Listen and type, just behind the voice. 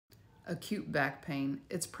Acute back pain.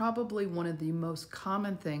 It's probably one of the most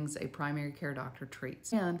common things a primary care doctor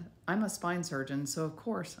treats. And I'm a spine surgeon, so of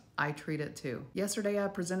course I treat it too. Yesterday I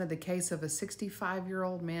presented the case of a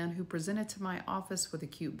 65-year-old man who presented to my office with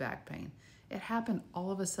acute back pain. It happened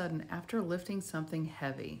all of a sudden after lifting something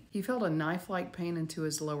heavy. He felt a knife-like pain into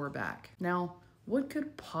his lower back. Now, what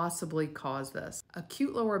could possibly cause this?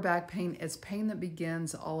 Acute lower back pain is pain that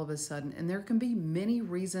begins all of a sudden, and there can be many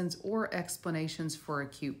reasons or explanations for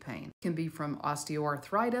acute pain. It can be from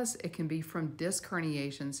osteoarthritis, it can be from disc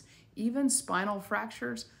herniations, even spinal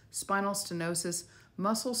fractures, spinal stenosis,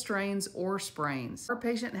 muscle strains, or sprains. Our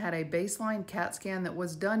patient had a baseline CAT scan that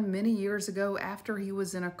was done many years ago after he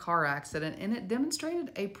was in a car accident, and it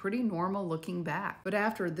demonstrated a pretty normal looking back. But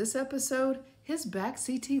after this episode, his back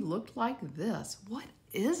CT looked like this. What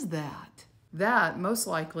is that? That, most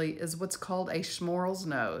likely, is what's called a Schmorl's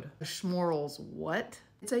node. A Schmorl's what?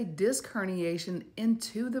 It's a disc herniation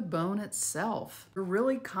into the bone itself. They're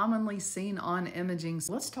really commonly seen on imaging.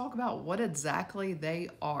 So let's talk about what exactly they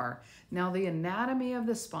are. Now, the anatomy of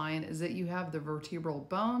the spine is that you have the vertebral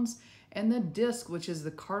bones and the disc, which is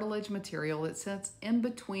the cartilage material that sits in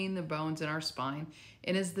between the bones in our spine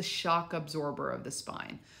and is the shock absorber of the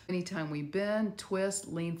spine. Anytime we bend,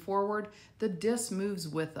 twist, lean forward, the disc moves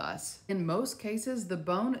with us. In most cases, the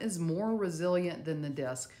bone is more resilient than the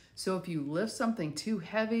disc. So if you lift something too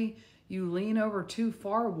heavy, you lean over too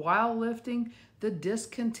far while lifting, the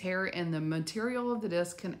disc can tear and the material of the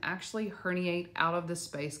disc can actually herniate out of the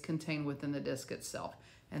space contained within the disc itself.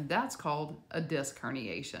 And that's called a disc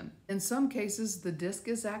herniation. In some cases, the disc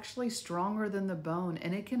is actually stronger than the bone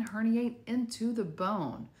and it can herniate into the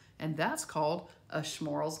bone. And that's called a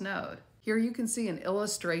Schmorl's node. Here you can see an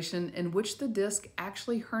illustration in which the disc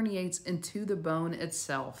actually herniates into the bone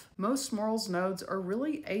itself. Most Schmorl's nodes are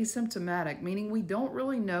really asymptomatic, meaning we don't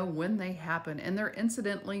really know when they happen, and they're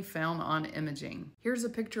incidentally found on imaging. Here's a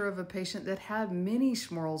picture of a patient that had many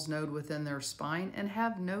Schmorl's node within their spine and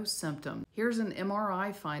have no symptoms. Here's an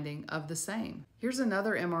MRI finding of the same. Here's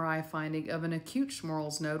another MRI finding of an acute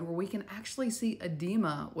Schmorl's node where we can actually see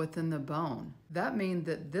edema within the bone. That means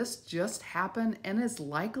that this just happened and is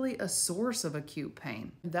likely a source of acute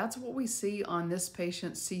pain. That's what we see on this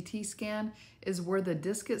patient's CT scan, is where the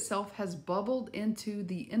disc itself has bubbled into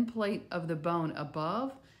the endplate of the bone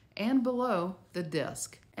above and below the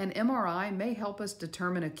disc. An MRI may help us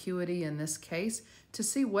determine acuity in this case to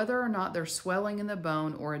see whether or not there's swelling in the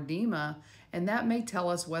bone or edema, and that may tell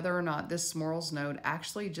us whether or not this Schmorl's node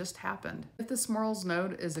actually just happened. If the Schmorl's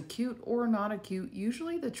node is acute or not acute,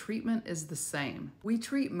 usually the treatment is the same. We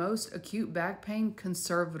treat most acute back pain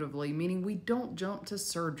conservatively, meaning we don't jump to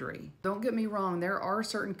surgery. Don't get me wrong, there are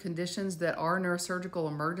certain conditions that are neurosurgical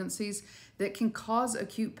emergencies that can cause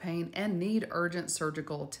acute pain and need urgent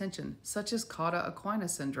surgical attention, such as cauda equina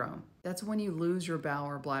syndrome. That's when you lose your bowel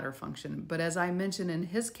or bladder function. But as I mentioned in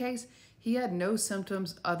his case, he had no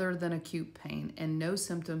symptoms other than acute pain and no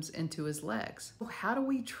symptoms into his legs. So how do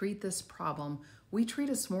we treat this problem? We treat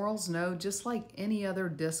a Schmorl's node just like any other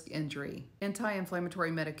disc injury.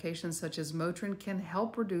 Anti-inflammatory medications such as Motrin can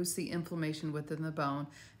help reduce the inflammation within the bone,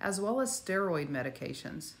 as well as steroid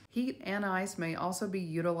medications. Heat and ice may also be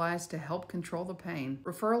utilized to help control the pain.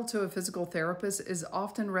 Referral to a physical therapist is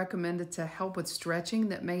often recommended to help with stretching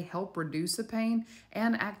that may help reduce the pain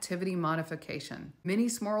and activity modification. Many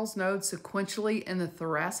Schmorl's nodes sequentially in the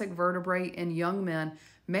thoracic vertebrae in young men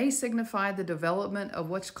may signify the development of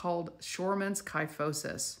what's called Schorman's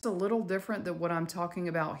kyphosis. It's a little different than what I'm talking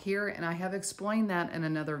about here, and I have explained that in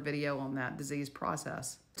another video on that disease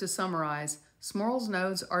process. To summarize, Schmorl's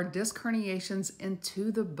nodes are disc herniations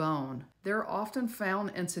into the bone. They're often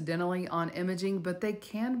found incidentally on imaging, but they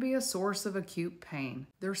can be a source of acute pain.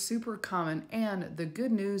 They're super common, and the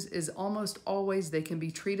good news is almost always they can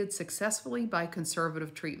be treated successfully by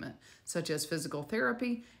conservative treatment, such as physical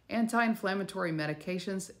therapy, anti-inflammatory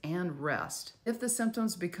medications, and rest. If the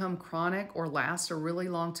symptoms become chronic or last a really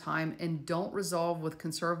long time and don't resolve with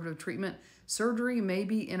conservative treatment, surgery may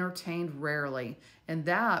be entertained rarely, and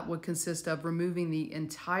that would consist of removing the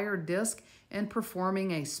entire disc and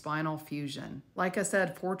performing a spinal fusion. Like I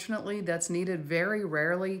said, fortunately, that's needed very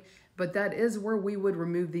rarely, but that is where we would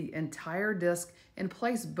remove the entire disc and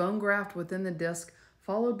place bone graft within the disc,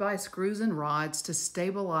 followed by screws and rods to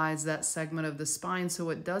stabilize that segment of the spine so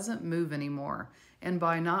it doesn't move anymore. And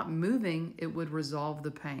by not moving, it would resolve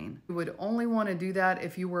the pain. You would only want to do that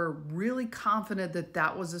if you were really confident that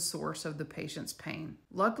that was the source of the patient's pain.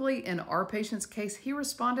 Luckily, in our patient's case, he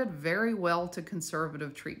responded very well to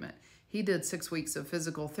conservative treatment. He did 6 weeks of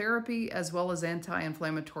physical therapy as well as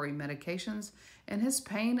anti-inflammatory medications, and his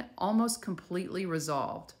pain almost completely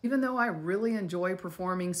resolved. Even though I really enjoy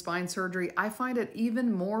performing spine surgery, I find it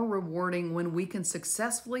even more rewarding when we can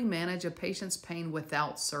successfully manage a patient's pain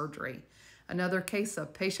without surgery. Another case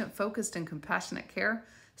of patient-focused and compassionate care.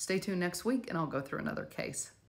 Stay tuned next week and I'll go through another case.